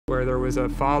where there was a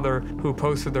father who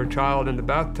posted their child in the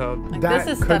bathtub. Like, this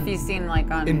is stuff you've seen like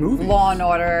on Law and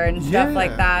Order and stuff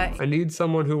like that. I need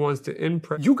someone who wants to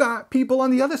impress. You got people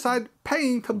on the other side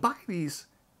paying to buy these.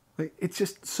 Like, it's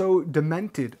just so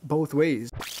demented both ways.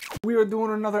 We are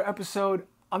doing another episode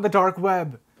on the dark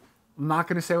web. I'm not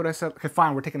going to say what I said. Okay,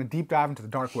 fine. We're taking a deep dive into the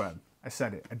dark web. I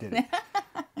said it. I did it.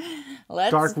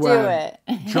 Let's dark do web,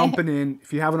 it. Jumping in.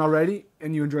 If you haven't already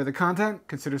and you enjoy the content,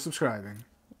 consider subscribing.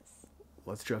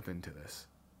 Let's jump into this.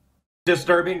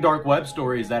 Disturbing dark web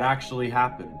stories that actually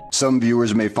happened. Some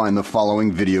viewers may find the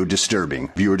following video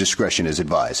disturbing. Viewer discretion is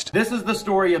advised. This is the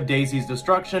story of Daisy's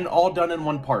destruction, all done in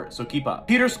one part, so keep up.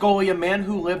 Peter Scully, a man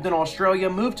who lived in Australia,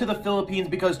 moved to the Philippines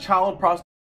because child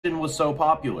prostitution was so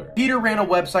popular. Peter ran a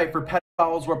website for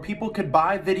pedophiles where people could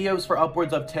buy videos for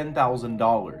upwards of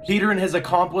 $10,000. Peter and his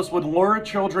accomplice would lure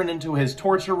children into his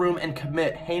torture room and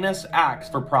commit heinous acts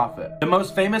for profit. The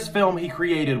most famous film he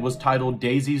created was titled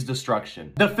Daisy's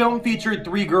Destruction. The film featured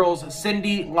three girls,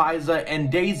 Cindy, Liza,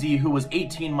 and Daisy, who was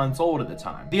 18 months old at the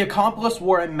time. The accomplice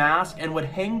wore a mask and would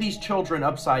hang these children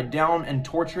upside down and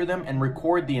torture them and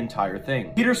record the entire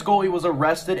thing. Peter Scully was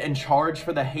arrested and charged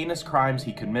for the heinous crimes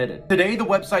he committed. Today, the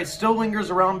website still lingers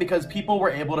around because people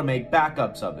were able to make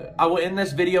backups of it. I will end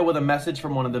this video with a message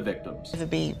from one of the victims. Never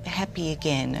be happy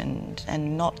again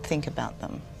and not think about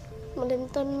them.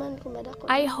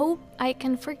 I hope I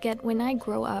can forget when I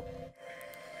grow up.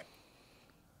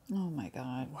 Oh my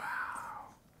God.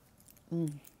 Wow.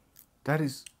 That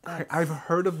is, I've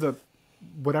heard of the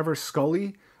whatever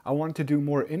Scully. I wanted to do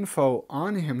more info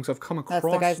on him because I've come across...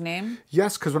 That's the guy's name?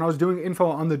 Yes, because when I was doing info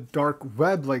on the dark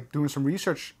web, like doing some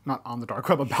research, not on the dark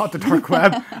web, about the dark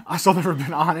web, I still never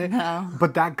been on it,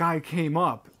 but that guy came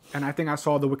up, and I think I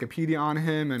saw the Wikipedia on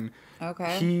him, and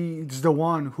he's the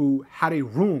one who had a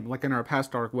room, like in our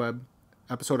past dark web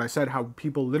episode, I said how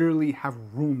people literally have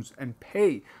rooms and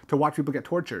pay to watch people get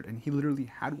tortured, and he literally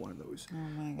had one of those. Oh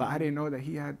my God. But I didn't know that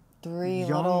he had... Three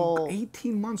young, little...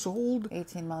 18 months old?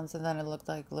 18 months, and then it looked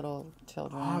like little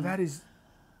children. Oh, that is...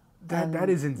 That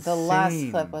is insane. The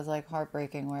last clip was like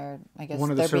heartbreaking, where I guess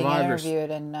they're being interviewed,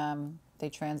 and they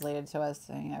translated to us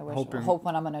saying, "I hope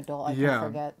when I'm an adult I can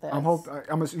forget this."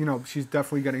 I'm you know, she's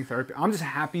definitely getting therapy. I'm just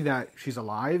happy that she's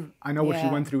alive. I know what she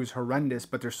went through is horrendous,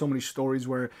 but there's so many stories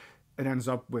where it ends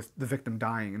up with the victim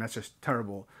dying, and that's just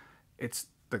terrible. It's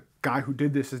the guy who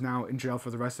did this is now in jail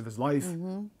for the rest of his life.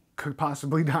 Could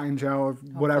possibly die in jail or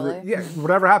whatever. Hopefully. Yeah,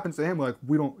 whatever happens to him, like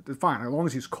it's fine as long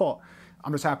as he's caught.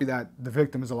 I'm just happy that the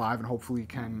victim is alive and hopefully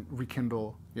can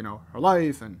rekindle, you know, her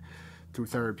life and through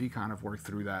therapy kind of work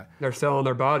through that. They're selling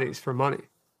their bodies for money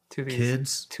to these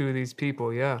kids, to these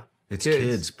people. Yeah, it's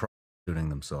kids prostituting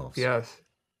themselves. Yes,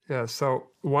 yeah. So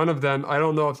one of them, I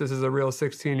don't know if this is a real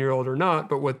 16-year-old or not,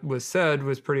 but what was said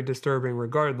was pretty disturbing.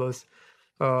 Regardless,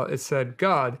 it said,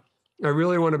 "God, I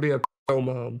really want to be a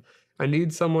mom. I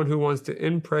need someone who wants to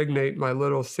impregnate my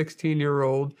little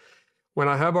 16-year-old. When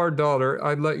I have our daughter,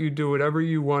 I'd let you do whatever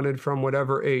you wanted from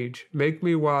whatever age. Make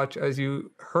me watch as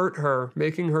you hurt her,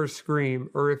 making her scream,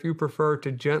 or if you prefer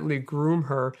to gently groom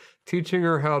her, teaching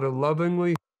her how to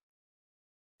lovingly.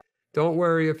 Don't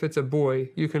worry if it's a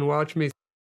boy. You can watch me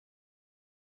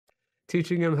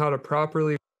teaching him how to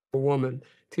properly a woman,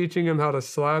 teaching him how to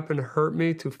slap and hurt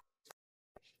me to.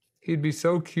 He'd be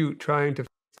so cute trying to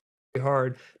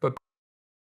hard, but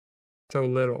so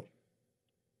little."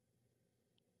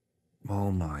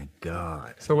 Oh my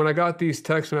God. So when I got these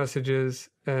text messages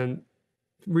and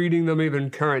reading them even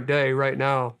current day right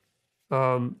now,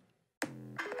 oh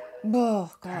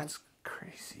God, that's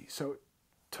crazy. So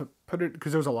to put it,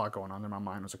 because there was a lot going on in my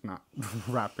mind, I was like not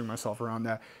wrapping myself around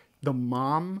that. The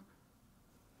mom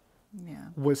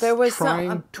was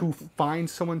trying to find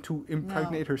someone to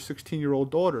impregnate her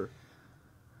 16-year-old daughter.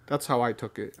 That's how I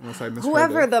took it, unless I misread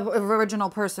whoever it. the original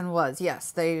person was,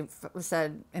 yes, they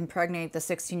said impregnate the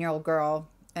 16-year-old girl,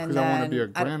 and then I want to be a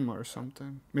grandma or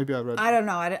something. Maybe I read. I don't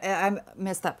know. I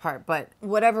missed that part, but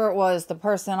whatever it was, the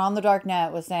person on the dark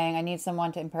net was saying, "I need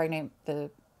someone to impregnate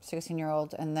the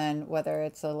 16-year-old," and then whether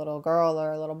it's a little girl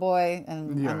or a little boy,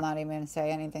 and I'm not even going to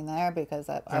say anything there because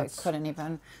I couldn't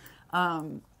even.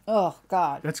 Oh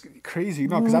God, that's crazy.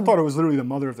 No, because I thought it was literally the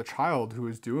mother of the child who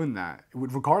was doing that.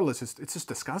 Regardless, it's just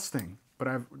disgusting.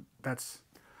 But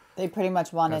they pretty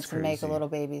much wanted to make a little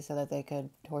baby so that they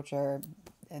could torture,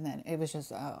 and then it was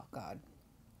just oh God.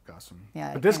 Awesome.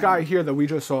 Yeah, but this guy here that we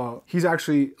just saw, he's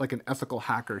actually like an ethical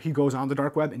hacker. He goes on the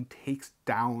dark web and takes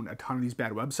down a ton of these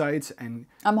bad websites and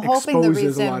I'm hoping the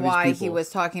reason why he was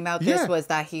talking about this was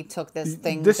that he took this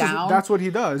thing down. That's what he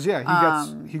does. Yeah,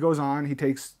 he goes on, he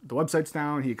takes the websites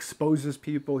down, he exposes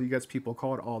people, he gets people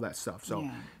caught, all that stuff. So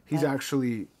he's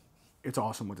actually, it's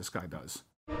awesome what this guy does.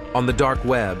 On the dark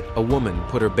web, a woman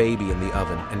put her baby in the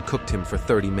oven and cooked him for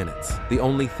 30 minutes. The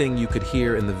only thing you could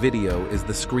hear in the video is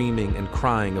the screaming and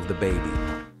crying of the baby.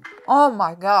 Oh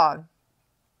my God.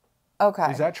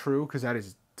 Okay. Is that true? Because that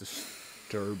is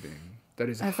disturbing. That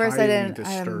is At first I highly didn't,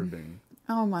 disturbing.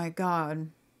 oh my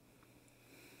God.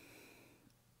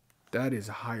 That is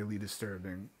highly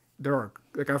disturbing. There are,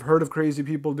 like, I've heard of crazy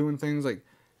people doing things like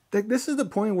this is the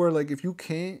point where, like, if you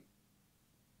can't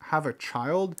have a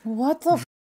child, What the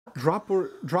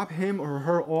drop him or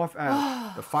her off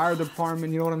at the fire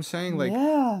department, you know what I'm saying? Like,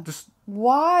 yeah. just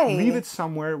Why? leave it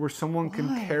somewhere where someone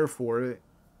can care for it.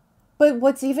 But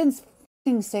what's even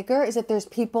f***ing sicker is that there's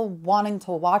people wanting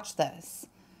to watch this.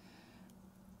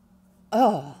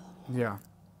 Oh. Yeah.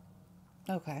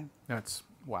 Okay. That's,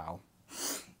 wow.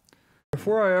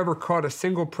 Before I ever caught a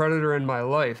single predator in my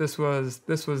life, this was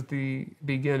the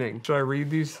beginning. Should I read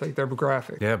these? Like, they're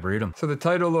graphic. Yeah, breed them. So the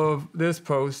title of this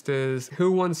post is,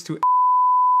 "Who wants to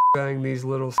bang these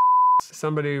little?"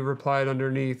 Somebody replied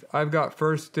underneath, "I've got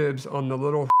first dibs on the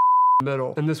little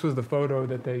middle." And this was the photo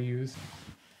that they used.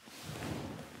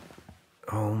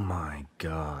 Oh my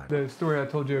God. The story I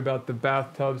told you about the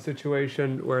bathtub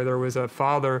situation where there was a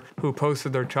father who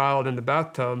posted their child in the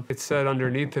bathtub. It said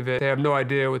underneath of it, they have no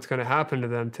idea what's going to happen to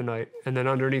them tonight. And then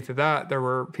underneath of that, there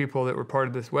were people that were part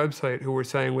of this website who were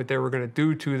saying what they were going to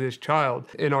do to this child.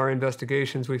 In our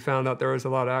investigations, we found out there was a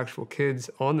lot of actual kids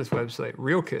on this website,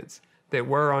 real kids, that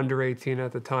were under 18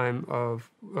 at the time of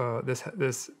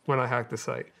this when I hacked the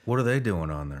site. What are they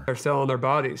doing on there? They're selling their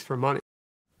bodies for money.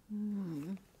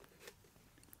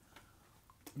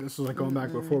 This is like going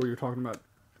back before we were talking about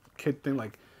kid thing.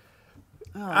 Like,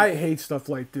 I hate stuff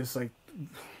like this. Like,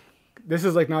 this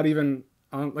is like not even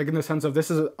on, like, in the sense of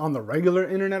this is on the regular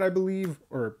internet, I believe,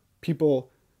 or people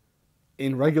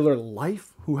in regular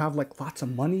life who have like lots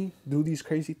of money do these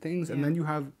crazy things, and then you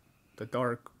have the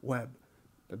dark web,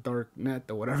 the dark net,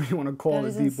 or whatever you want to call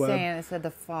it, That deep is insane. web. It said the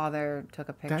father took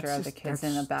a picture of the kids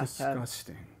in the That's bathtub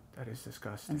disgusting. That is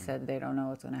disgusting. and said they don't know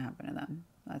what's going to happen to them.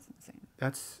 That's insane.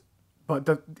 But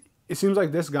it seems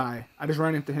like this guy, I just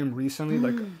ran into him recently,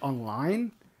 like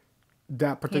online.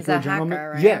 That particular He's a gentleman,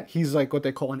 hacker, right? yeah, he's like what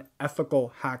they call an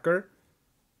ethical hacker.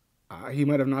 He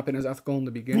might have not been as ethical in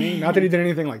the beginning. Not that he did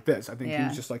anything like this. I think he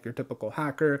was just like your typical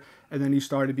hacker, and then he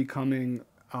started becoming.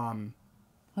 Well,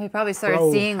 he probably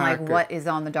started seeing like hacker. what is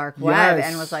on the dark web and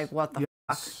Yes. was like, "What the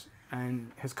fuck?"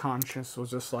 And his conscience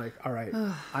was just like, all right,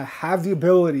 I have the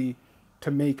ability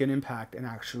to make an impact and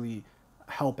actually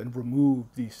help and remove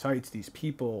these sites, these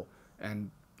people,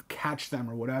 and catch them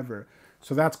or whatever.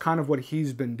 So that's kind of what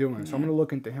he's been doing. So I'm going to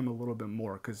look into him a little bit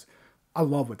more because I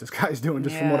love what this guy's doing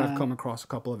just from what I've come across a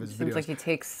couple of his videos. Seems like he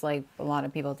takes like a lot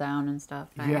of people down and stuff.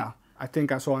 Right? Yeah. I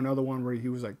think I saw another one where he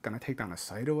was like going to take down a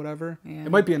site or whatever. Yeah.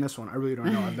 It might be in this one. I really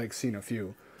don't know. I've like seen a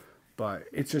few. But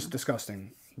it's just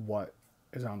disgusting what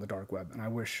is on the dark web. And I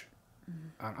wish,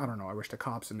 I don't know, I wish the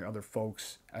cops and the other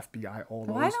folks, FBI, all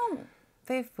those. Why don't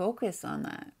they focus on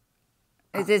that?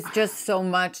 Is it just so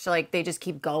much like they just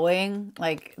keep going?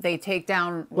 Like they take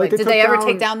down, like did they ever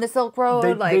take down the Silk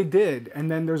Road? They did. And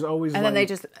then there's always and then they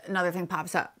just, another thing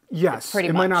pops up. Yes. Pretty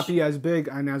it much. might not be as big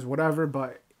and as whatever,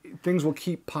 but things will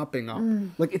keep popping up.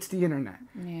 Like it's the internet.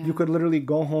 Yeah. You could literally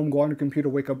go home, go on your computer,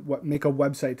 wake up, make a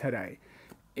website today.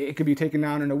 It could be taken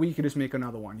down in a week. You just make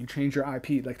another one. You change your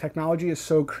IP. Like technology is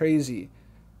so crazy.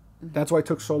 That's why it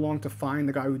took so long to find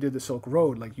the guy who did the Silk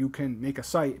Road. Like you can make a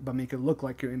site, but make it look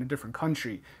like you're in a different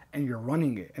country and you're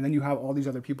running it. And then you have all these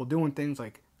other people doing things.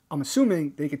 Like I'm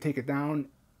assuming they could take it down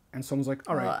and someone's like,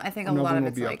 all right, well, I think a another lot one of will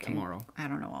it's be like, up tomorrow. I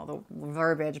don't know all the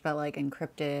verbiage, but like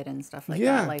encrypted and stuff like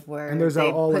Yeah. that. Like where And there's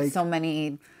they all, put like- so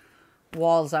many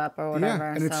walls up or whatever.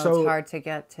 and it's hard to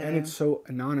get to. And it's so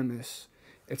anonymous.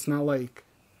 It's not like,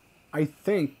 I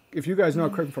think, if you guys know,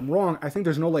 correct me if I'm wrong, I think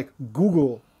there's no like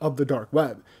Google of the dark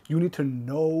web. You need to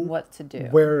know what to do,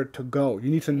 where to go. You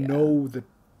need to know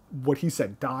what he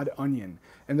said, .onion.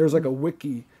 And there's like a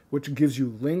wiki which gives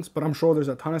you links, but I'm sure there's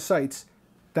a ton of sites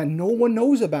that no one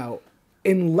knows about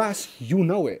unless you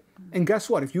know it. And guess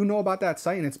what? If you know about that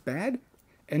site and it's bad,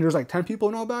 and there's like 10 people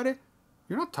who know about it,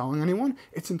 you're not telling anyone.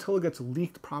 It's until it gets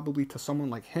leaked probably to someone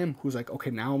like him who's like, okay,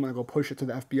 now I'm going to go push it to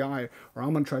the FBI or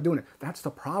I'm going to try doing it. That's the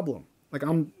problem. Like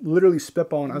I'm literally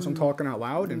spitballing as I'm talking out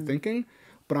loud and thinking,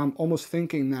 but I'm almost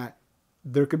thinking that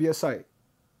there could be a site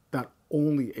that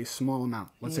only a small amount,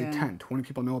 let's say 10, 20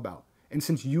 people know about. And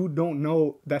since you don't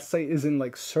know, that site isn't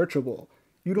like searchable.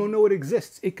 You don't know it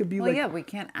exists. It could be well, like... yeah, we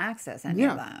can't access any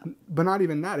of that. But not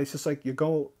even that. It's just like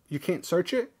you can't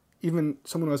search it. Even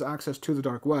someone who has access to the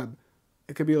dark web,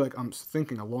 it could be like, I'm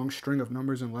thinking, a long string of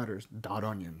numbers and letters,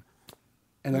 .onion.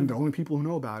 And then the only people who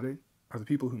know about it are the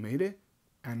people who made it.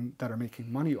 and that are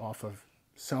making money off of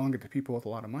selling it to people with a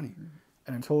lot of money.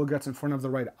 And until it gets in front of the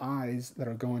right eyes that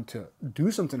are going to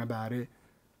do something about it,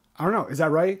 I don't know. Is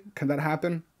that right? Can that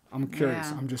happen? I'm curious.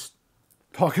 Yeah. I'm just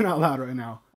talking out loud right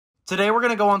now. Today we're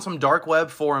going to go on some dark web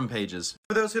forum pages.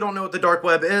 For those who don't know what the dark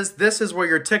web is, this is where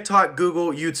your TikTok,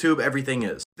 Google, YouTube, everything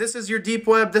is. This is your deep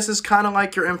web. This is kind of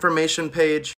like your information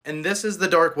page. And this is the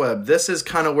dark web. This is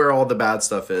kind of where all the bad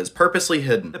stuff is, purposely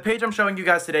hidden. The page I'm showing you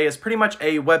guys today is pretty much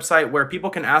a website where people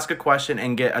can ask a question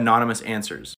and get anonymous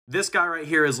answers. This guy right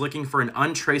here is looking for an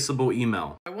untraceable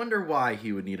email. I wonder why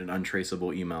he would need an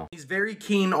untraceable email. He's very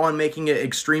keen on making it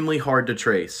extremely hard to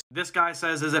trace. This guy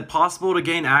says, is it possible to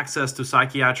gain access to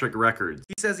psychiatric records?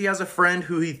 He says he has a friend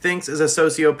who he thinks is a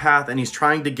sociopath and he's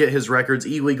trying to get his records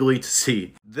illegally to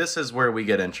see. This is where we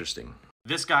get interesting.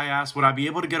 This guy asks, would I be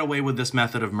able to get away with this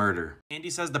method of murder? Andy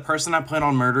says the person I plan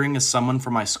on murdering is someone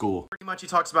from my school. Pretty much he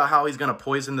talks about how he's going to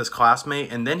poison this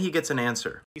classmate, and then he gets an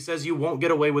answer. He says, you won't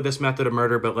get away with this method of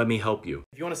murder, but let me help you.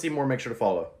 If you want to see more, make sure to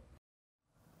follow.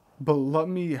 But let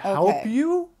me help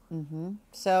you?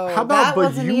 So How about, that but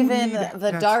wasn't you even need- the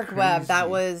that's dark web. crazy. That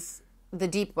was the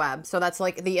deep web. So that's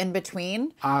like the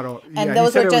in-between. I don't... And yeah, those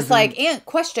he said are it just was like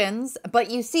questions.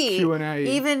 But you see, Q&A.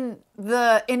 even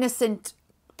the innocent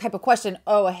type of question,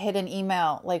 oh, a hidden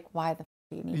email. Like, why the f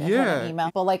do you need a hidden email?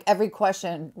 But like every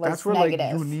question was That's where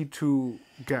negative. like you need to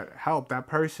get help. That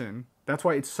person. That's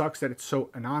why it sucks that it's so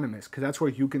anonymous, because that's where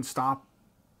you can stop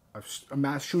a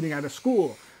mass shooting at a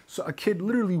school. So a kid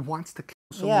literally wants to kill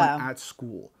someone at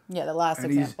school. Yeah, the last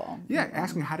And example.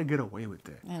 asking how to get away with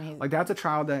it. And Like that's a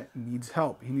child that needs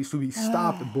help. He needs to be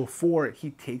stopped before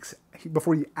he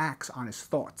acts on his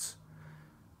thoughts.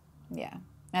 Yeah.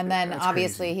 And then That's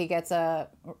obviously crazy. he gets a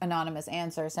anonymous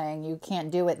answer saying you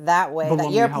can't do it that way But that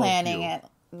let me you're help planning you. it.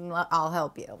 I'll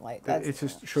help you. Like that's It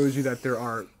just shows you that there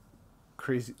are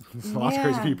crazy, there's lots of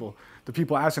crazy people. The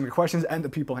people asking the questions and the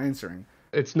people answering.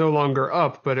 It's no longer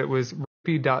up, but it was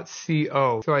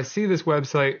rp.co. So I see this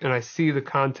website and I see the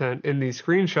content in these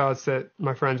screenshots that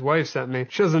my friend's wife sent me.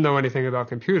 She doesn't know anything about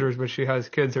computers, but she has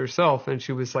kids herself. And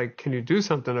she was like, can you do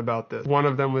something about this? One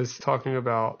of them was talking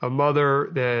about a mother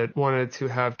that wanted to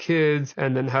have kids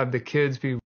and then have the kids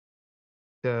be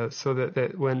so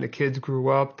that when the kids grew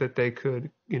up that they could,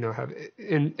 have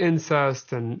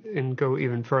incest and go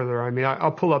even further. I mean,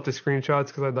 I'll pull up the screenshots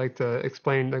because I'd like to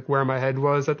explain like where my head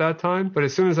was at that time. But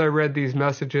as soon as I read these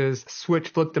messages, switch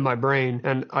flipped in my brain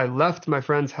and I left my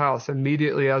friend's house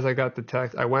immediately as I got the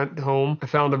text. I went home. I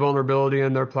found a vulnerability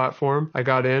in their platform. I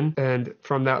got in, and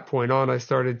from that point on, I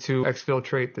started to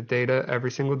exfiltrate the data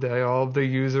every single day. All of the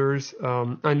users.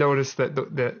 I noticed that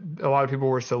that a lot of people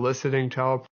were soliciting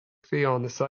child pornography on the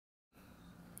site.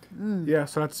 Yeah,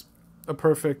 so that's a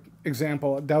perfect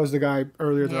example. That was the guy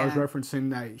earlier that I was Yeah. referencing,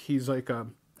 that he's like a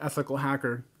ethical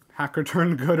hacker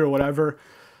turned good or whatever.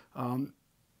 That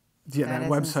is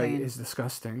website insane. is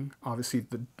disgusting. Obviously,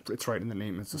 it's right in the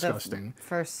name. It's disgusting. The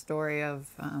first story of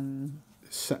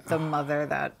the mother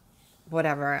that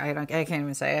whatever I can't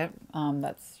even say it.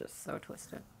 That's just so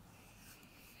twisted.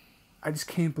 I just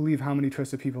can't believe how many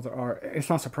twisted people there are. It's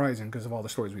not surprising because of all the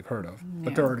stories we've heard of.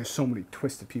 But there are just so many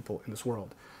twisted people in this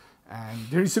world. And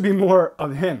there needs to be more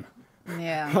of him.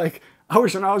 Yeah. Like, I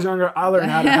wish when I was younger, I learned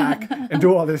how to hack and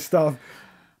do all this stuff.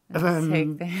 And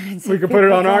then we could put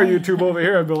it on our YouTube over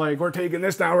here and be like, we're taking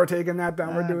this down, we're taking that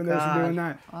down, we're doing this, we're doing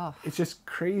that. Oh. It's just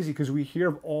crazy because we hear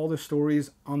of all the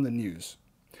stories on the news.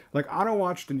 Like, I don't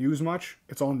watch the news much.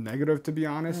 It's all negative, to be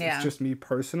honest. Yeah. It's just me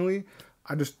personally.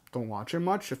 I just don't watch it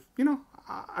much. If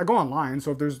I go online,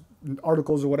 so if there's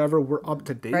articles or whatever, we're up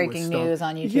to date Breaking with stuff. news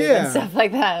on YouTube and stuff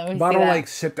like that. We But I see don't that. like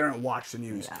sit there and watch the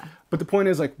news. Yeah. But the point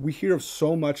is, like, we hear of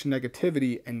so much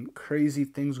negativity and crazy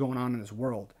things going on in this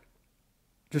world.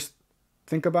 Just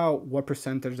think about what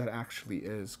percentage that actually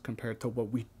is compared to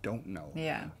what we don't know.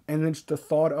 Yeah. And then just the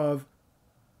thought of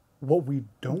what we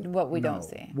don't What we know. don't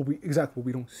see. What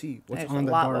we don't see. What's There's on a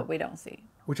the lot dark, what we don't see.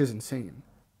 which is insane.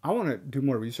 I want to do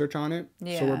more research on it. So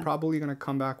Yeah. we're probably going to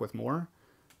come back with more.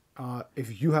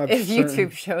 If you have If certain-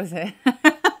 YouTube shows it.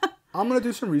 I'm going to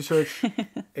do some research.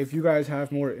 If you guys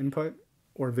have more input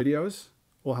or videos,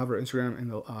 we'll have our Instagram in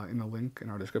the link in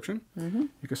our description. Mm-hmm.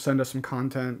 You can send us some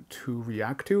content to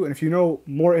react to. And if you know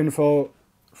more info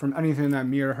from anything that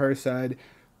me or her said,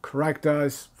 correct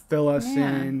us, fill us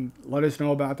in, let us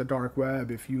know about the dark web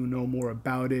if you know more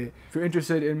about it. If you're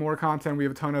interested in more content, we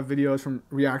have a ton of videos from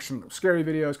reaction, scary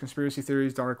videos, conspiracy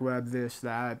theories, dark web, this,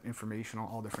 that, informational,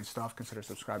 all different stuff. Consider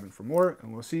subscribing for more,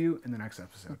 and we'll see you in the next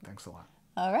episode. Thanks a lot.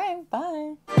 All right.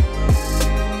 Bye.